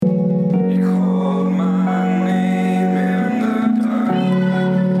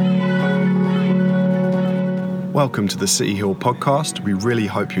Welcome to the City Hill podcast. We really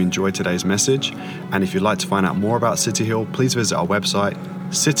hope you enjoyed today's message. And if you'd like to find out more about City Hill, please visit our website,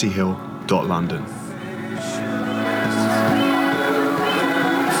 cityhill.london.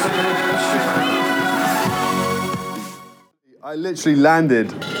 I literally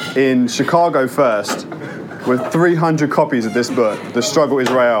landed in Chicago first with 300 copies of this book, The Struggle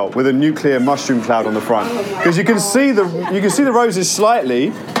Israel, with a nuclear mushroom cloud on the front. Because you can see the roses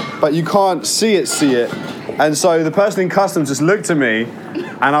slightly, but you can't see it. And so the person in customs just looked at me,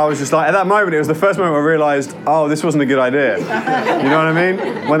 and I was just like, at that moment, it was the first moment I realised, oh, this wasn't a good idea. You know what I mean?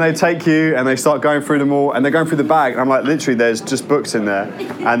 When they take you and they start going through them all, and they're going through the bag, and I'm like, literally, there's just books in there.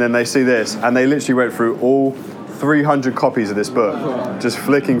 And then they see this, and they literally went through all 300 copies of this book, just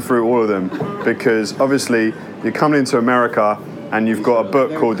flicking through all of them, because obviously you're coming into America and you've got a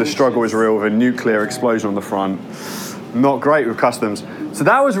book called The Struggle Israel with a nuclear explosion on the front. Not great with customs. So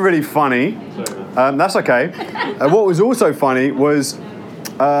that was really funny. That's okay. What was also funny was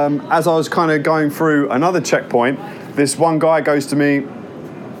as I was kind of going through another checkpoint, this one guy goes to me,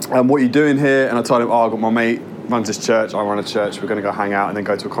 what are you doing here? And I told him, I got my mate runs this church, I run a church, we're going to go hang out and then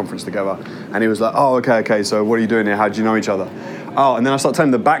go to a conference together. And he was like, oh, okay, so what are you doing here? How do you know each other? Oh, and then I started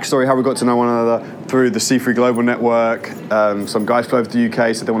telling him the backstory, how we got to know one another through the C3 Global Network. Some guys flew over to the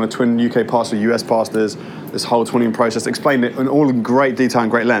UK, said they want to twin UK pastor, US pastors, this whole twinning process, explained it in all great detail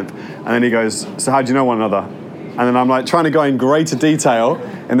and great length. And then he goes, so how do you know one another? And then I'm like trying to go in greater detail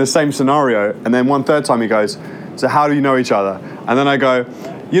in the same scenario. And then one third time he goes, so how do you know each other? And then I go,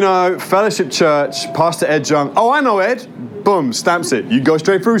 you know, Fellowship Church, Pastor Ed Young. Oh, I know Ed. Boom, stamps it. You go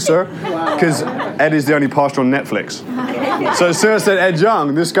straight through, sir. Because Ed is the only pastor on Netflix. So as soon as I said Ed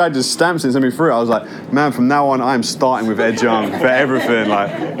Young, this guy just stamps it and sent me through. I was like, man, from now on, I'm starting with Ed Young for everything. Like,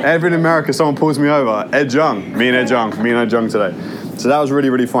 every in America, someone pulls me over. Ed Young, me and Ed Young today. So that was really,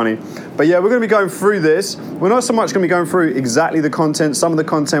 really funny. But yeah, we're going to be going through this. We're not so much going to be going through exactly the content. Some of the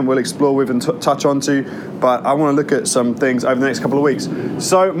content we'll explore with and touch onto, but I want to look at some things over the next couple of weeks.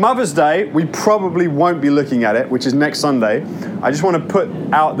 So Mother's Day, we probably won't be looking at it, which is next Sunday. I just want to put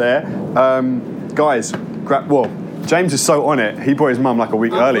out there, guys, James is so on it, he brought his mum like a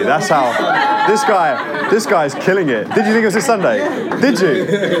week early. That's how, this guy's killing it. Did you think it was this Sunday? Did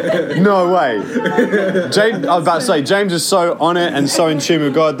you? No way. I was about to say, James is so on it and so in tune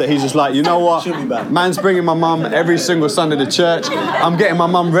with God that he's just like, you know what? Man's bringing my mum every single Sunday to church. I'm getting my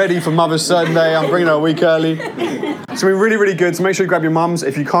mum ready for Mother's Sunday. I'm bringing her a week early. It's going to be really, really good. So make sure you grab your mums.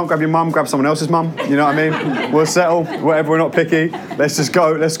 If you can't grab your mum, grab someone else's mum. You know what I mean? We'll settle. Whatever, we're not picky. Let's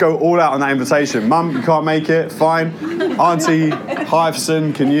go all out on that invitation. Mum, you can't make it. Fine. Auntie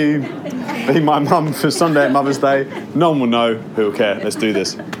Hyveson, can you be my mum for Sunday at Mother's Day? No one will know. Who'll care? Let's do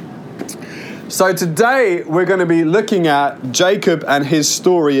this. So today we're going to be looking at Jacob and his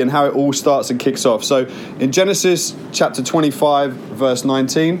story and how it all starts and kicks off. So in Genesis chapter 25, verse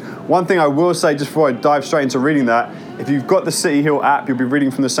 19, one thing I will say just before I dive straight into reading that, if you've got the City Hill app, you'll be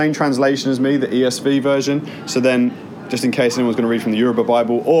reading from the same translation as me, the ESV version. So then, just in case anyone's going to read from the Yoruba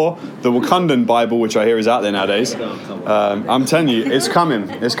Bible or the Wakandan Bible, which I hear is out there nowadays, I'm telling you, it's coming.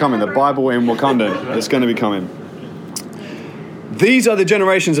 It's coming. The Bible in Wakandan, it's going to be coming. These are the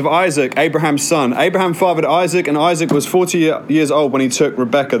generations of Isaac, Abraham's son. Abraham fathered Isaac, and Isaac was 40 years old when he took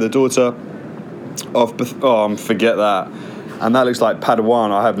Rebekah, the daughter of forget that. And that looks like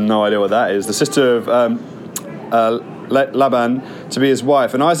Padawan. I have no idea what that is. The sister of Laban to be his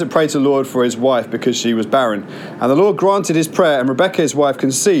wife. And Isaac prayed to the Lord for his wife because she was barren. And the Lord granted his prayer, and Rebekah his wife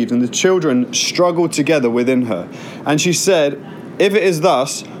conceived, and the children struggled together within her. And she said, if it is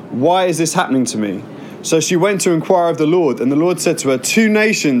thus, why is this happening to me? So she went to inquire of the Lord, and the Lord said to her, 2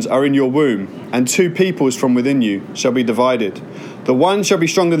 nations are in your womb, and 2 peoples from within you shall be divided. The one shall be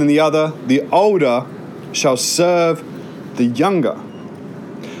stronger than the other, the older shall serve the younger.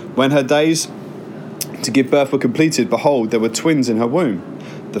 When her days to give birth were completed, behold, there were twins in her womb.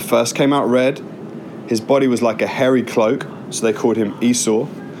 The first came out red, his body was like a hairy cloak, so they called him Esau.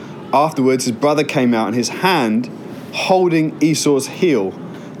 Afterwards his brother came out, and his hand holding Esau's heel,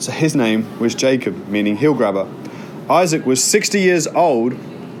 so his name was Jacob, meaning heel grabber. Isaac was 60 years old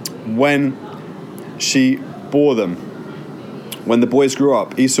when she bore them. When the boys grew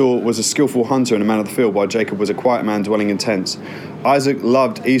up, Esau was a skillful hunter and a man of the field, while Jacob was a quiet man dwelling in tents. Isaac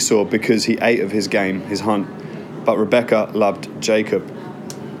loved Esau because he ate of his game, his hunt, but Rebekah loved Jacob.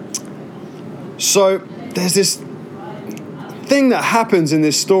 So there's this thing that happens in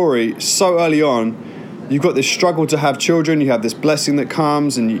this story so early on. You've got this struggle to have children, you have this blessing that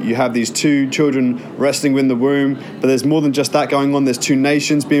comes, and you have these 2 children wrestling within the womb. But there's more than just that going on. There's 2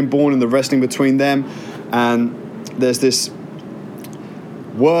 nations being born and the wrestling between them. And there's this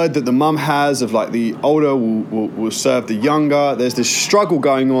word that the mum has of like the older will serve the younger. There's this struggle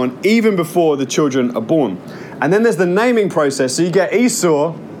going on even before the children are born. And then there's the naming process. So you get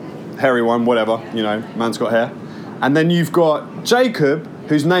Esau, hairy one, whatever, man's got hair. And then you've got Jacob,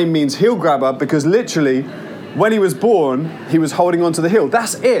 whose name means heel grabber, because literally when he was born, he was holding onto the heel.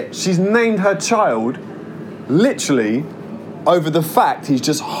 That's it. She's named her child literally over the fact he's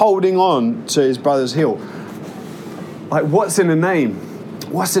just holding on to his brother's heel. Like, what's in a name?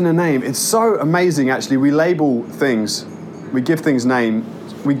 What's in a name? It's so amazing, actually. We label things. We give things names.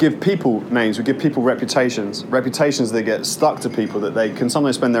 We give people names. We give people reputations. Reputations that get stuck to people that they can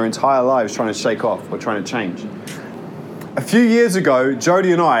sometimes spend their entire lives trying to shake off or trying to change. A few years ago,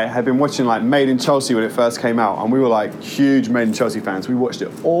 Jodie and I had been watching like Made in Chelsea when it first came out, and we were like huge Made in Chelsea fans. We watched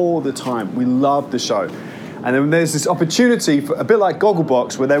it all the time. We loved the show. And then there's this opportunity, for a bit like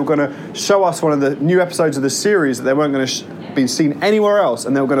Gogglebox, where they were going to show us one of the new episodes of the series that they weren't going to be seen anywhere else,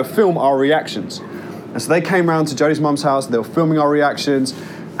 and they were going to film our reactions. And so they came round to Jodie's mum's house, and they were filming our reactions,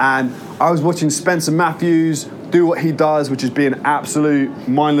 and I was watching Spencer Matthews do what he does, which is be an absolute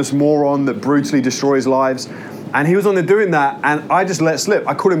mindless moron that brutally destroys lives. And he was on there doing that, and I just let slip.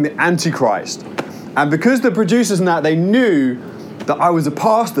 I called him the Antichrist. And because the producers and that, they knew that I was a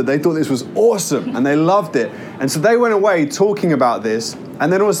pastor, they thought this was awesome, and they loved it. And so they went away talking about this,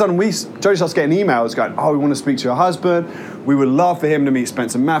 and then all of a sudden, Jodie starts getting emails going, we want to speak to your husband. We would love for him to meet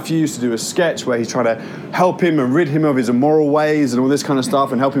Spencer Matthews to do a sketch where he's trying to help him and rid him of his immoral ways and all this kind of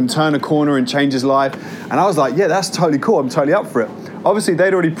stuff and help him turn a corner and change his life. And I was like, yeah, that's totally cool. I'm totally up for it. Obviously,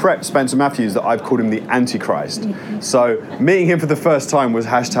 they'd already prepped Spencer Matthews that I've called him the Antichrist. So meeting him for the first time was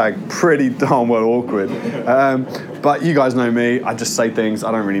 #pretty darn well awkward. But you guys know me. I just say things.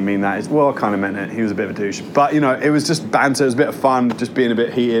 I don't really mean that. I kind of meant it. He was a bit of a douche. But, it was just banter. It was a bit of fun, just being a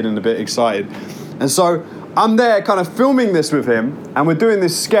bit heated and a bit excited. And so I'm there kind of filming this with him, and we're doing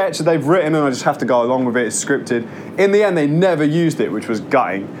this sketch that they've written, and I just have to go along with it. It's scripted. In the end, they never used it, which was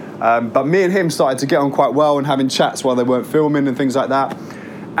gutting. But me and him started to get on quite well and having chats while they weren't filming and things like that.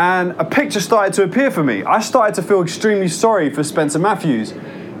 And a picture started to appear for me. I started to feel extremely sorry for Spencer Matthews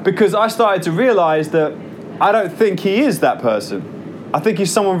because I started to realise that I don't think he is that person. I think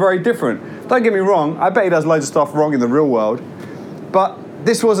he's someone very different. Don't get me wrong, I bet he does loads of stuff wrong in the real world, but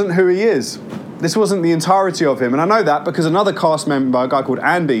this wasn't who he is. This wasn't the entirety of him. And I know that because another cast member, a guy called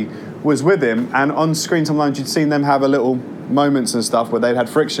Andy, was with him, and on screen sometimes you'd seen them have a little moments and stuff where they'd had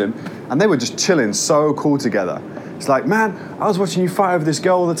friction, and they were just chilling so cool together. It's like, man, I was watching you fight over this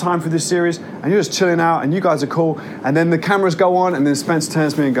girl all the time for this series, and you're just chilling out, and you guys are cool. And then the cameras go on, and then Spencer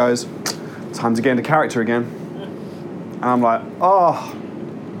turns to me and goes, time to get into character again. And I'm like, oh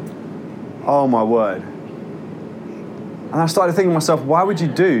my word. And I started thinking to myself, why would you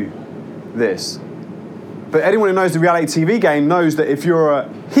do this? But anyone who knows the reality TV game knows that if you're a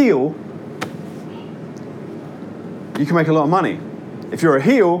heel, you can make a lot of money. If you're a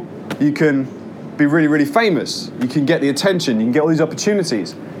heel, you can be really, really famous. You can get the attention. You can get all these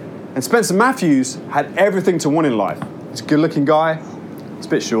opportunities. And Spencer Matthews had everything to want in life. He's a good-looking guy. It's a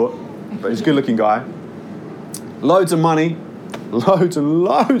bit short, but he's a good-looking guy. Loads of money. Loads and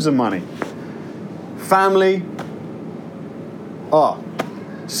loads of money. Family.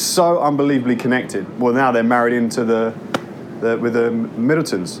 So unbelievably connected. Well, now they're married into with the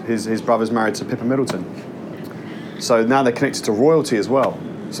Middletons. His brother's married to Pippa Middleton. So now they're connected to royalty as well.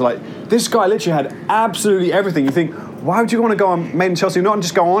 So like, this guy literally had absolutely everything. You think, why would you want to go on Made in Chelsea? Not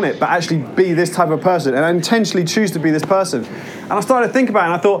just go on it, but actually be this type of person and intentionally choose to be this person. And I started to think about it,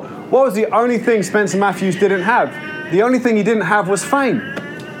 and I thought, what was the only thing Spencer Matthews didn't have? The only thing he didn't have was fame.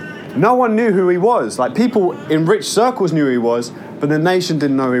 No one knew who he was. Like, people in rich circles knew who he was, but the nation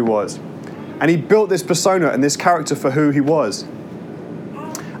didn't know who he was. And he built this persona and this character for who he was.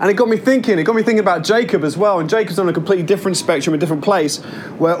 And it got me thinking about Jacob as well. And Jacob's on a completely different spectrum, a different place,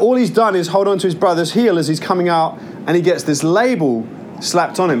 where all he's done is hold on to his brother's heel as he's coming out, and he gets this label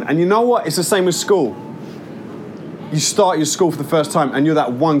slapped on him. And you know what? It's the same with school. You start your school for the first time, and you're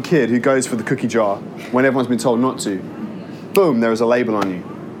that one kid who goes for the cookie jar when everyone's been told not to. Boom, there is a label on you.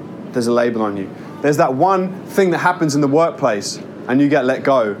 There's a label on you. There's that one thing that happens in the workplace, and you get let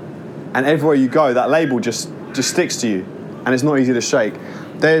go. And everywhere you go, that label just sticks to you, and it's not easy to shake.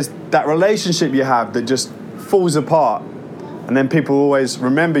 There's that relationship you have that just falls apart, and then people always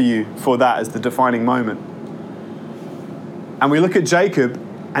remember you for that as the defining moment. And we look at Jacob,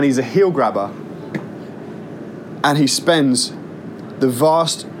 and he's a heel grabber, and he spends the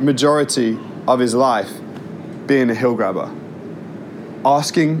vast majority of his life being a heel grabber.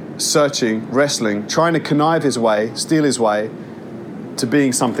 Asking, searching, wrestling, trying to connive his way, steal his way to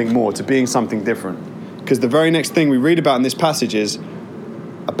being something more, to being something different. Because the very next thing we read about in this passage is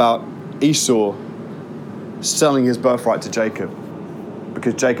about Esau selling his birthright to Jacob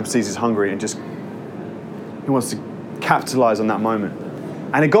because Jacob sees he's hungry and just he wants to capitalize on that moment.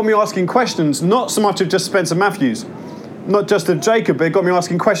 And it got me asking questions, not so much of just Spencer Matthews, not just of Jacob, but it got me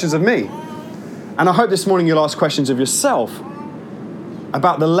asking questions of me. And I hope this morning you'll ask questions of yourself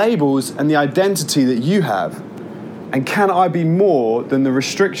about the labels and the identity that you have. And can I be more than the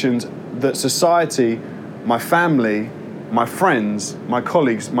restrictions that society, my family, my friends, my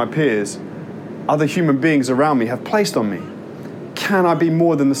colleagues, my peers, other human beings around me have placed on me? Can I be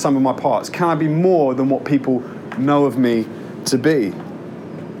more than the sum of my parts? Can I be more than what people know of me to be?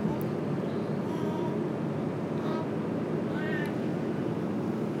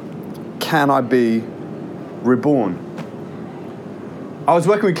 Can I be reborn? I was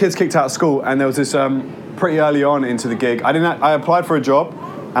working with kids kicked out of school, and there was this pretty early on into the gig. I applied for a job,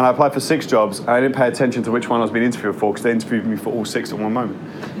 and I applied for 6 jobs, and I didn't pay attention to which one I was being interviewed for because they interviewed me for all 6 at one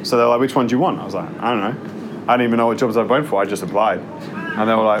moment. So they were like, "Which one do you want?" I was like, "I don't know. I didn't even know what jobs I applied for. I just applied." And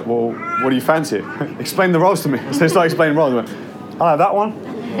they were like, "Well, what do you fancy?" Explain the roles to me. So they started explaining roles. I went, "Oh, that one."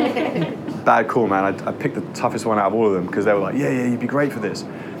 Bad call, man. I picked the toughest one out of all of them because they were like, "Yeah, you'd be great for this."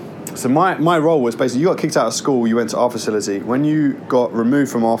 So my role was basically, you got kicked out of school, you went to our facility. When you got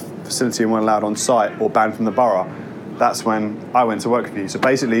removed from our facility and weren't allowed on site or banned from the borough, that's when I went to work with you. So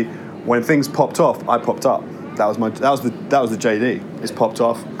basically, when things popped off, I popped up. That was the JD. It's popped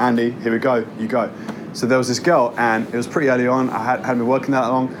off. Andy, here we go. You go. So there was this girl, and it was pretty early on. I hadn't been working that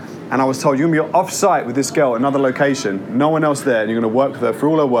long, and I was told, you're going to be off-site with this girl at another location, no one else there, and you're going to work with her through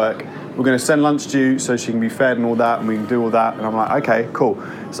all her work. We're going to send lunch to you so she can be fed and all that, and we can do all that. And I'm like, okay, cool.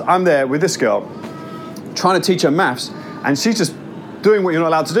 So I'm there with this girl, trying to teach her maths, and she's just doing what you're not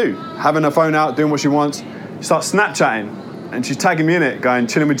allowed to do, having her phone out, doing what she wants. She starts Snapchatting, and she's tagging me in it, going,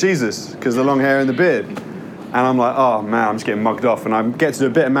 chilling with Jesus, because of the long hair and the beard. And I'm like, oh man, I'm just getting mugged off. And I get to do a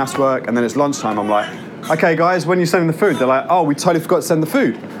bit of maths work, and then it's lunchtime. I'm like, okay guys, when are you sending the food? They're like, oh, we totally forgot to send the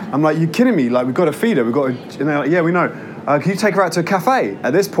food. I'm like, you kidding me? Like, we've got to feed her. And they're like, yeah, we know. Can you take her out to a cafe?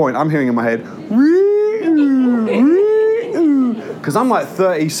 At this point, I'm hearing in my head, because I'm like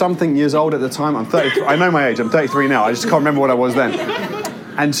 30-something years old at the time. I'm 33. I know my age. I'm 33 now. I just can't remember what I was then.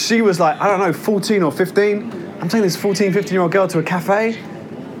 And she was like, I don't know, 14 or 15. I'm taking this 14, 15-year-old girl to a cafe,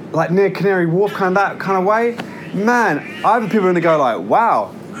 like near Canary Wharf, that kind of way. Man, either people are going to go like,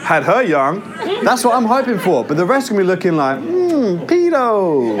 wow, had her young. That's what I'm hoping for. But the rest are going to be looking like,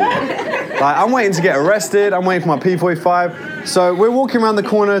 pedo. Like, I'm waiting to get arrested. I'm waiting for my P45. So we're walking around the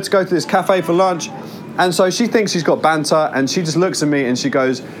corner to go to this cafe for lunch. And so she thinks she's got banter, and she just looks at me and she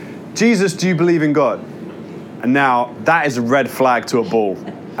goes, Jesus, do you believe in God? And now that is a red flag to a bull.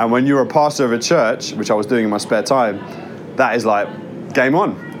 And when you're a pastor of a church, which I was doing in my spare time, that is like, game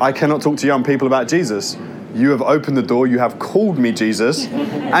on. I cannot talk to young people about Jesus. You have opened the door, you have called me Jesus,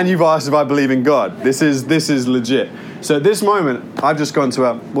 and you've asked if I believe in God. This is legit. So at this moment, I've just gone to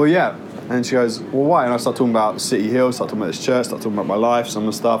her, well, yeah. And she goes, well, why? And I start talking about City Hill, start talking about this church, start talking about my life, some of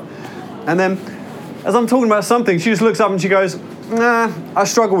the stuff. And then, as I'm talking about something, she just looks up and she goes, nah, I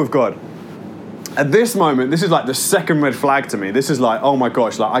struggle with God. At this moment, this is like the second red flag to me. This is like, oh my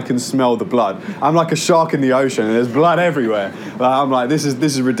gosh, like I can smell the blood. I'm like a shark in the ocean and there's blood everywhere. Like, I'm like, this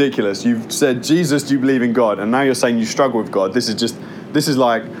is ridiculous. You've said, Jesus, do you believe in God? And now you're saying you struggle with God. This is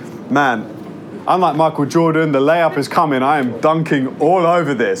like, man, I'm like Michael Jordan. The layup is coming. I am dunking all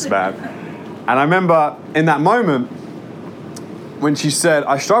over this, man. And I remember in that moment, when she said,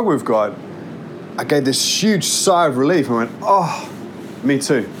 I struggle with God, I gave this huge sigh of relief and went, oh, me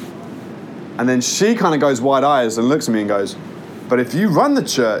too. And then she kind of goes wide eyes and looks at me and goes, but if you run the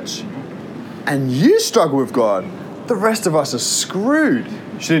church and you struggle with God, the rest of us are screwed.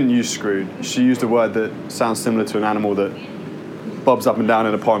 She didn't use screwed. She used a word that sounds similar to an animal that bobs up and down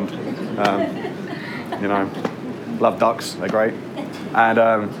in a pond. Love ducks, they're great.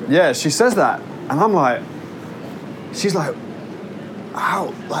 And she says that. And I'm like, she's like,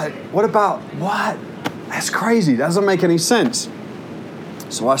 how? Like, what about, what? That's crazy. That doesn't make any sense.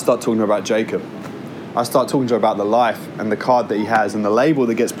 So I start talking to her about Jacob. I start talking to her about the life and the card that he has and the label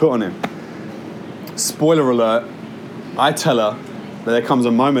that gets put on him. Spoiler alert, I tell her that there comes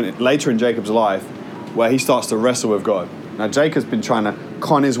a moment later in Jacob's life where he starts to wrestle with God. Now, Jacob's been trying to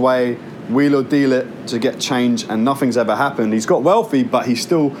con his way, wheel or deal it to get change, and nothing's ever happened. He's got wealthy, but he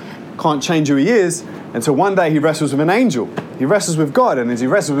still can't change who he is until one day he wrestles with an angel. He wrestles with God, and as he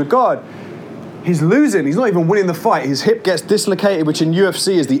wrestles with God, he's losing. He's not even winning the fight. His hip gets dislocated, which in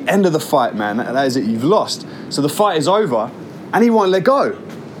UFC is the end of the fight, man. That is it. You've lost. So the fight is over, and he won't let go.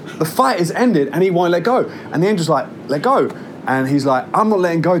 The fight is ended, and he won't let go. And the angel's like, let go. And he's like, I'm not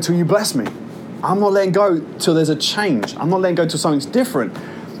letting go till you bless me. I'm not letting go till there's a change. I'm not letting go till something's different.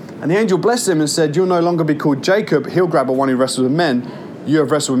 And the angel blessed him and said, you'll no longer be called Jacob, heel grabber, one who wrestles with men. You have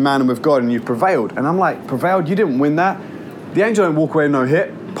wrestled with man and with God, and you've prevailed. And I'm like, prevailed? You didn't win that. The angel don't walk away with no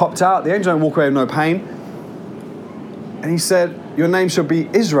hit, popped out. The angel don't walk away with no pain. And he said, your name shall be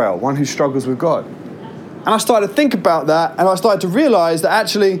Israel, one who struggles with God. And I started to think about that, and I started to realize that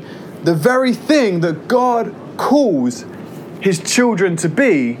actually the very thing that God calls his children to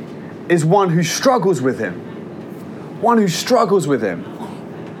be is one who struggles with him. One who struggles with him.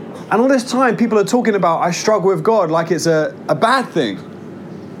 And all this time, people are talking about, I struggle with God, like it's a bad thing.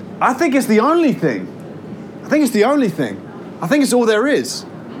 I think it's the only thing. I think it's the only thing. I think it's all there is.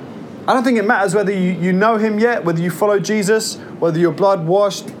 I don't think it matters whether you know him yet, whether you follow Jesus, whether you're blood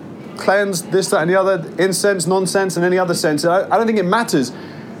washed, cleansed, this, that, and the other, incense, nonsense, and any other sense. I don't think it matters.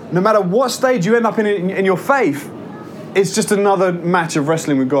 No matter what stage you end up in your faith, it's just another match of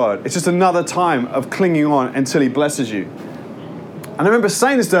wrestling with God. It's just another time of clinging on until he blesses you. And I remember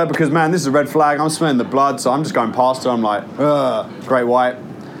saying this to her because, man, this is a red flag. I'm smelling the blood, so I'm just going past her. I'm like, great white.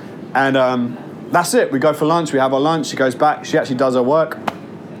 And that's it. We go for lunch. We have our lunch. She goes back. She actually does her work.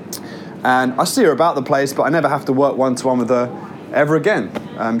 And I see her about the place, but I never have to work one-to-one with her ever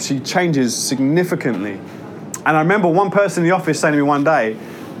again. She changes significantly. And I remember one person in the office saying to me one day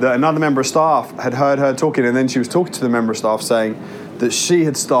that another member of staff had heard her talking, and then she was talking to the member of staff saying that she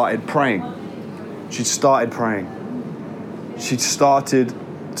had started praying. She'd started praying. She started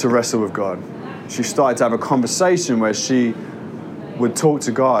to wrestle with God. She started to have a conversation where she would talk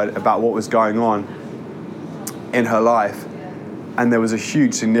to God about what was going on in her life. And there was a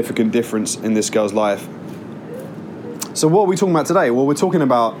huge, significant difference in this girl's life. So what are we talking about today? Well, we're talking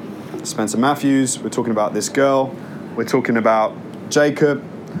about Spencer Matthews. We're talking about this girl. We're talking about Jacob.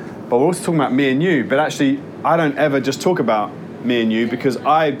 But we're also talking about me and you. But actually, I don't ever just talk about me and you because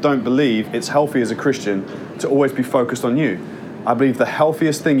I don't believe it's healthy as a Christian to always be focused on you. I believe the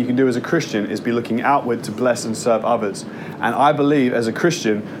healthiest thing you can do as a Christian is be looking outward to bless and serve others. And I believe as a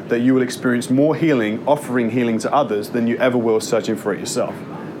Christian that you will experience more healing, offering healing to others than you ever will searching for it yourself.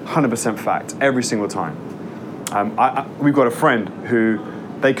 100% fact, every single time. We've got a friend who,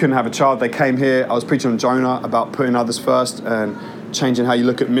 they couldn't have a child. They came here. I was preaching on Jonah about putting others first and changing how you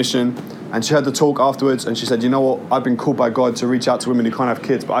look at mission. And she heard the talk afterwards and she said, you know what, I've been called by God to reach out to women who can't have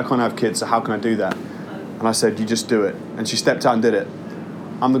kids, but I can't have kids, so how can I do that? And I said, you just do it. And she stepped out and did it.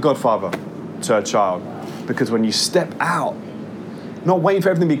 I'm the godfather to her child. Because when you step out, not waiting for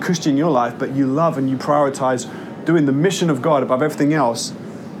everything to be Christian in your life, but you love and you prioritize doing the mission of God above everything else,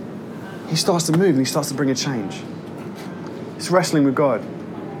 he starts to move and he starts to bring a change. It's wrestling with God.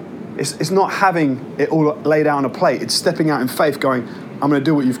 It's not having it all laid out on a plate. It's stepping out in faith going, I'm going to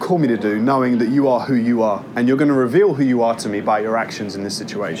do what you've called me to do, knowing that you are who you are. And you're going to reveal who you are to me by your actions in this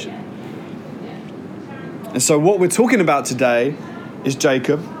situation. And so what we're talking about today is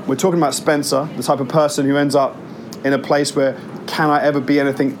Jacob. We're talking about Spencer, the type of person who ends up in a place where, can I ever be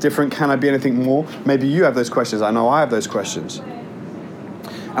anything different? Can I be anything more? Maybe you have those questions. I know I have those questions.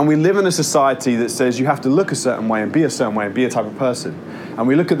 And we live in a society that says you have to look a certain way and be a certain way and be a type of person. And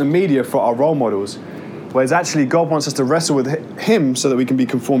we look at the media for our role models, whereas actually God wants us to wrestle with him so that we can be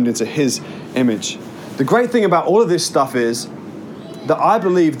conformed into his image. The great thing about all of this stuff is that I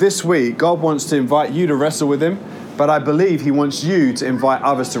believe this week God wants to invite you to wrestle with him, but I believe he wants you to invite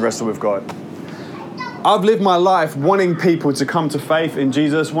others to wrestle with God. I've lived my life wanting people to come to faith in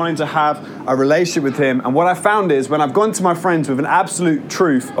Jesus, wanting to have a relationship with him. And what I found is when I've gone to my friends with an absolute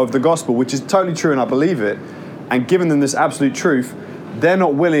truth of the gospel, which is totally true and I believe it, and given them this absolute truth, they're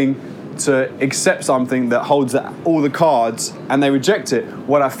not willing to accept something that holds all the cards and they reject it.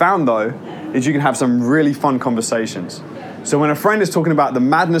 What I found though, is you can have some really fun conversations. So when a friend is talking about the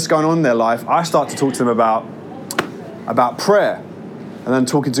madness going on in their life, I start to talk to them about prayer and then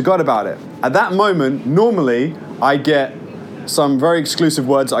talking to God about it. At that moment, normally I get some very exclusive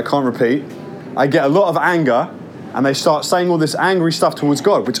words that I can't repeat. I get a lot of anger and they start saying all this angry stuff towards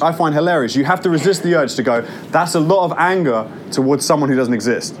God, which I find hilarious. You have to resist the urge to go, that's a lot of anger towards someone who doesn't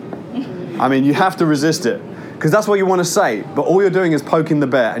exist. I mean, you have to resist it because that's what you want to say, but all you're doing is poking the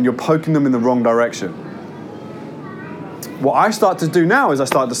bear and you're poking them in the wrong direction. What I start to do now is I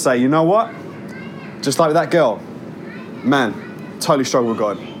start to say, you know what? Just like that girl, man, totally struggle with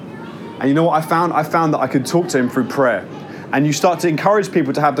God. And you know what I found? I found that I could talk to him through prayer. And you start to encourage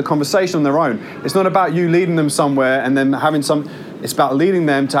people to have the conversation on their own. It's not about you leading them somewhere and then having it's about leading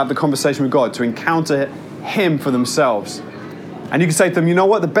them to have the conversation with God, to encounter him for themselves. And you can say to them, you know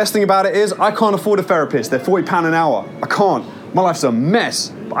what? The best thing about it is I can't afford a therapist. They're £40 an hour. I can't. My life's a mess,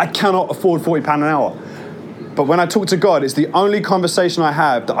 but I cannot afford £40 an hour. But when I talk to God, it's the only conversation I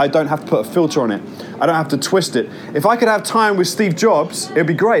have that I don't have to put a filter on it. I don't have to twist it. If I could have time with Steve Jobs, it'd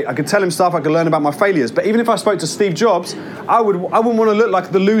be great. I could tell him stuff, I could learn about my failures. But even if I spoke to Steve Jobs, I wouldn't want to look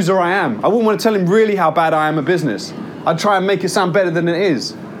like the loser I am. I wouldn't want to tell him really how bad I am at business. I'd try and make it sound better than it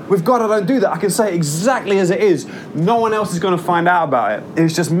is. With God, I don't do that. I can say it exactly as it is. No one else is going to find out about it.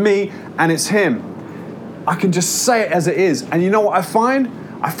 It's just me and it's him. I can just say it as it is. And you know what I find?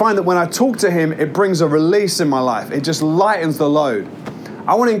 I find that when I talk to him, it brings a release in my life. It just lightens the load.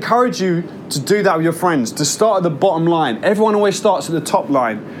 I want to encourage you to do that with your friends, to start at the bottom line. Everyone always starts at the top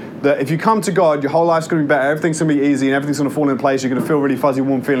line. That if you come to God, your whole life's going to be better, everything's going to be easy, and everything's going to fall in place. You're going to feel really fuzzy,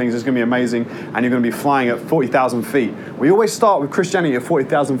 warm feelings. It's going to be amazing, and you're going to be flying at 40,000 feet. We always start with Christianity at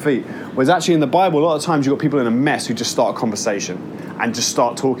 40,000 feet. Whereas actually in the Bible, a lot of times you've got people in a mess who just start a conversation and just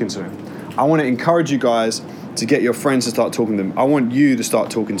start talking to him. I want to encourage you guys to get your friends to start talking to them. I want you to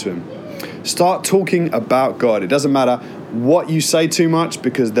start talking to him. Start talking about God. It doesn't matter what you say too much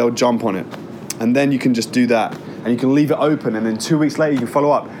because they'll jump on it. And then you can just do that. And you can leave it open. And then 2 weeks later, you can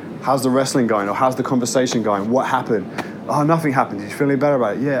follow up. How's the wrestling going? Or how's the conversation going? What happened? Oh, nothing happened. Did you feel any better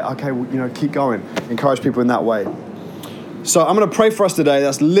about it? Yeah, okay, well, keep going. Encourage people in that way. So I'm going to pray for us today.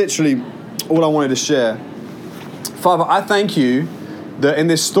 That's literally all I wanted to share. Father, I thank you that in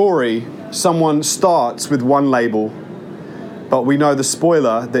this story, someone starts with one label, but we know the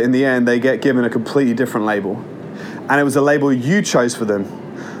spoiler that in the end they get given a completely different label. And it was a label you chose for them,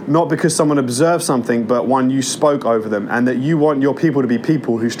 not because someone observed something, but one you spoke over them, and that you want your people to be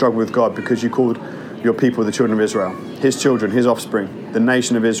people who struggle with God because you called your people the children of Israel, his children, his offspring, the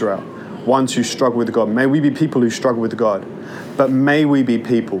nation of Israel, ones who struggle with God. May we be people who struggle with God, but may we be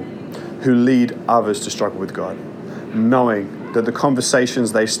people who lead others to struggle with God, knowing that the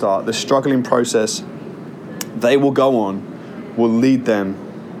conversations they start, the struggling process they will go on, will lead them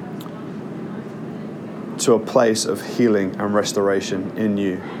to a place of healing and restoration in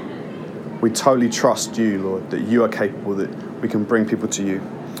you. We totally trust you, Lord, that you are capable, that we can bring people to you.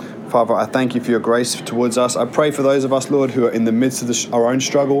 Father, I thank you for your grace towards us. I pray for those of us, Lord, who are in the midst of our own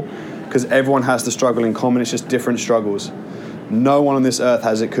struggle, because everyone has the struggle in common. It's just different struggles. No one on this earth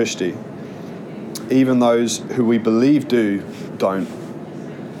has it cushy. Even those who we believe don't.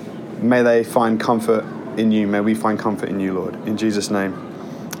 May they find comfort in you. May we find comfort in you, Lord. In Jesus' name,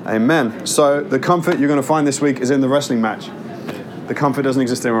 amen. So the comfort you're going to find this week is in the wrestling match. The comfort doesn't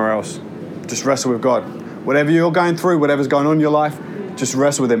exist anywhere else. Just wrestle with God. Whatever you're going through, whatever's going on in your life, just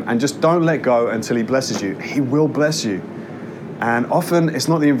wrestle with him and just don't let go until he blesses you. He will bless you. And often it's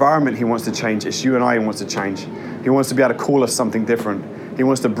not the environment he wants to change. It's you and I he wants to change. He wants to be able to call us something different. He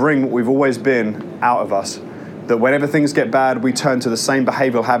wants to bring what we've always been out of us. That whenever things get bad, we turn to the same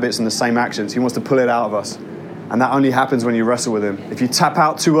behavioral habits and the same actions. He wants to pull it out of us. And that only happens when you wrestle with him. If you tap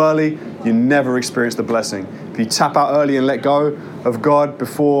out too early, you never experience the blessing. If you tap out early and let go of God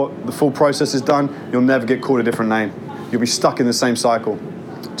before the full process is done, you'll never get called a different name. You'll be stuck in the same cycle.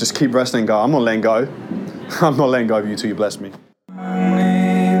 Just keep wrestling God. I'm not letting go. I'm not letting go of you till you bless me.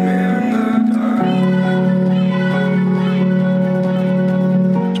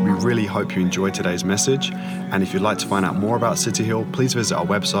 Really hope you enjoyed today's message, and if you'd like to find out more about City Hill, please visit our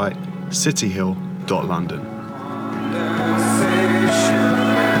website cityhill.london.